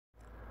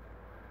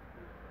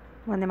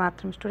Vande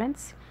Mataram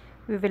students,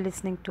 we were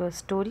listening to a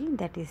story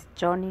that is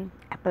Johnny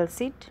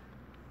Appleseed.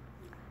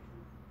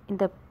 In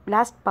the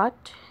last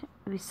part,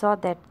 we saw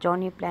that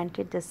Johnny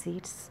planted the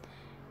seeds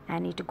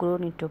and it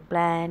grown into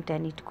plant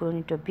and it grown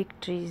into big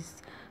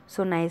trees.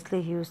 So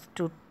nicely he used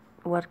to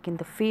work in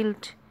the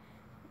field,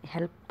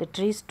 help the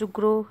trees to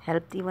grow,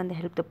 help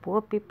the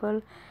poor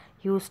people.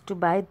 He used to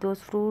buy those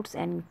fruits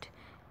and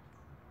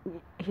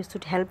he used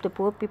to help the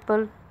poor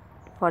people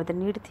for the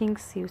needy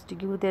things. He used to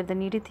give the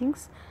needy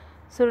things.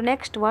 So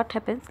next what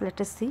happens, let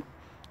us see.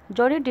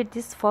 Johnny did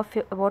this for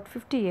about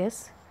 50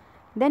 years.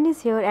 Then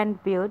his hair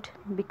and beard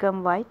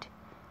become white.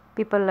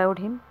 People loved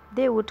him.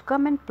 They would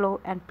come and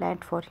plow and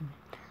plant for him.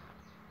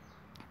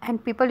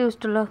 And people used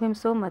to love him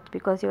so much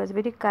because he was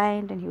very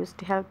kind and he used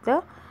to help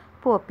the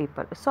poor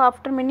people. So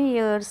after many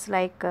years,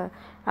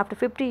 after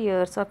 50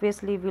 years,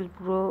 obviously we'll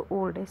grow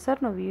old. Sir,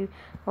 no,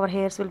 our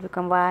hairs will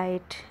become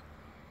white.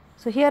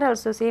 So here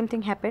also same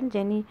thing happened.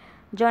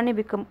 Johnny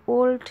become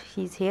old,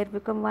 his hair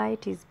become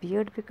white, his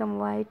beard become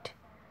white.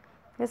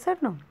 Yes or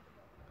no?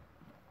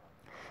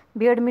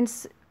 Beard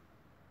means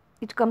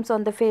it comes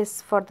on the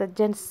face for the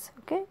gents,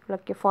 okay,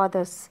 like your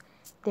fathers,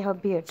 they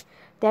have beard.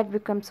 That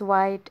becomes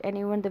white, and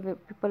even the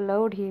people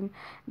loved him.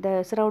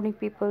 The surrounding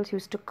people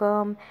used to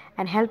come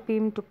and help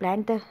him to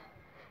plant the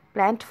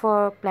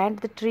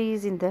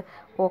trees in the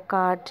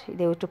orchard.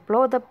 They used to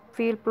plow the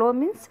field. Plow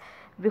means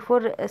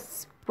before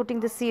putting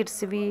the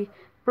seeds, we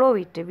plow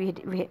it.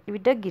 We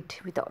dug it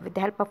with the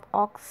help of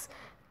ox,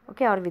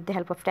 okay, or with the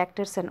help of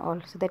tractors and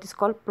all. So that is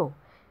called plow.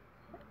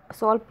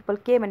 So all people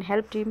came and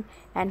helped him,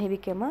 and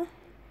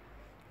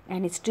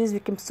his trees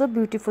became so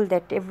beautiful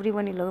that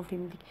everyone loved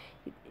him.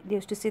 They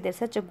used to say that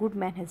such a good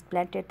man has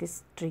planted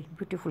this tree,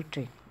 beautiful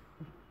tree.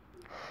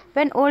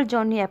 When old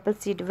Johnny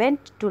Appleseed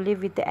went to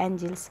live with the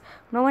angels,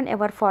 no one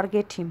ever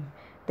forgot him.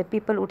 The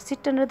people would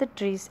sit under the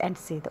trees and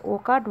say the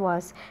orchard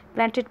was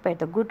planted by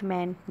the good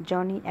man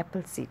Johnny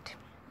Appleseed.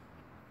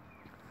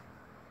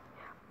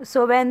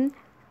 So when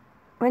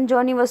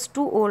Johnny was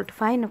too old,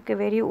 fine, okay,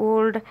 very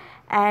old,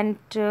 and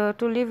to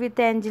live with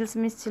the angels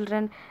means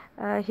children,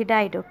 he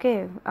died,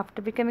 okay.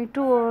 After becoming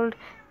too old,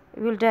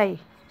 he will die.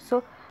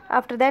 So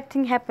after that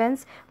thing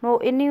happens,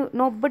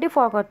 nobody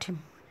forgot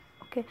him,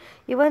 okay.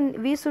 Even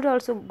we should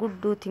also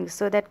do things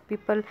so that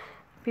people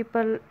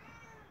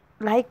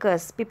like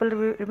us, people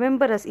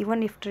remember us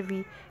even after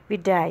we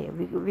die,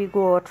 we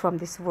go out from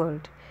this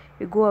world,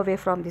 we go away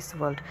from this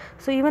world.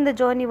 So even the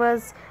Johnny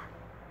was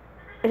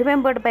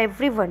remembered by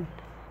everyone.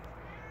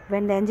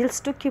 When the angels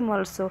took him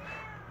also,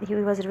 he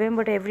was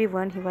remembered by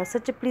everyone. He was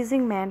such a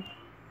pleasing man,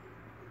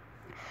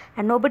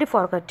 and nobody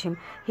forgot him.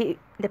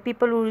 The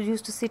people who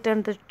used to sit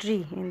under the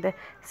tree, in the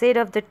shade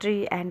of the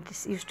tree, and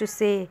used to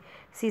see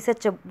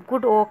such a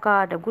good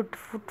orchard, a good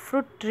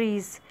fruit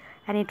trees,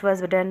 and it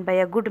was done by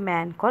a good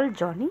man called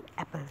Johnny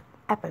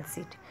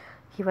Appleseed.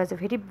 He was a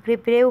very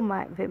brave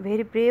man,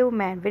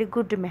 very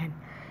good man.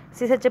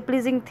 See, such a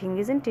pleasing thing,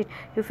 isn't it?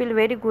 You feel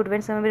very good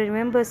when somebody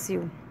remembers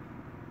you.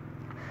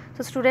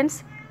 So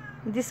students,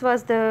 this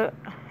was the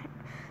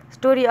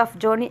story of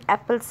Johnny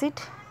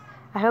Appleseed.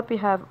 I hope you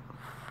have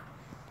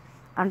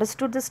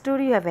understood the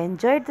story, you have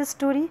enjoyed the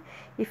story.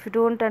 If you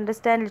don't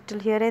understand little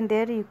here and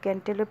there, you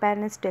can tell your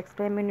parents to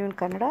explain you in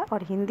Kannada or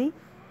Hindi.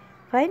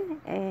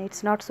 Fine,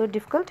 it's not so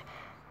difficult.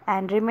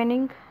 And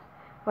remaining,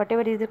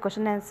 whatever is the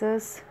question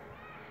answers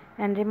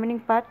and remaining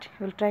part,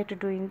 we'll try to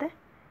do in the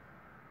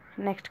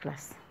next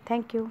class.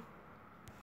 Thank you.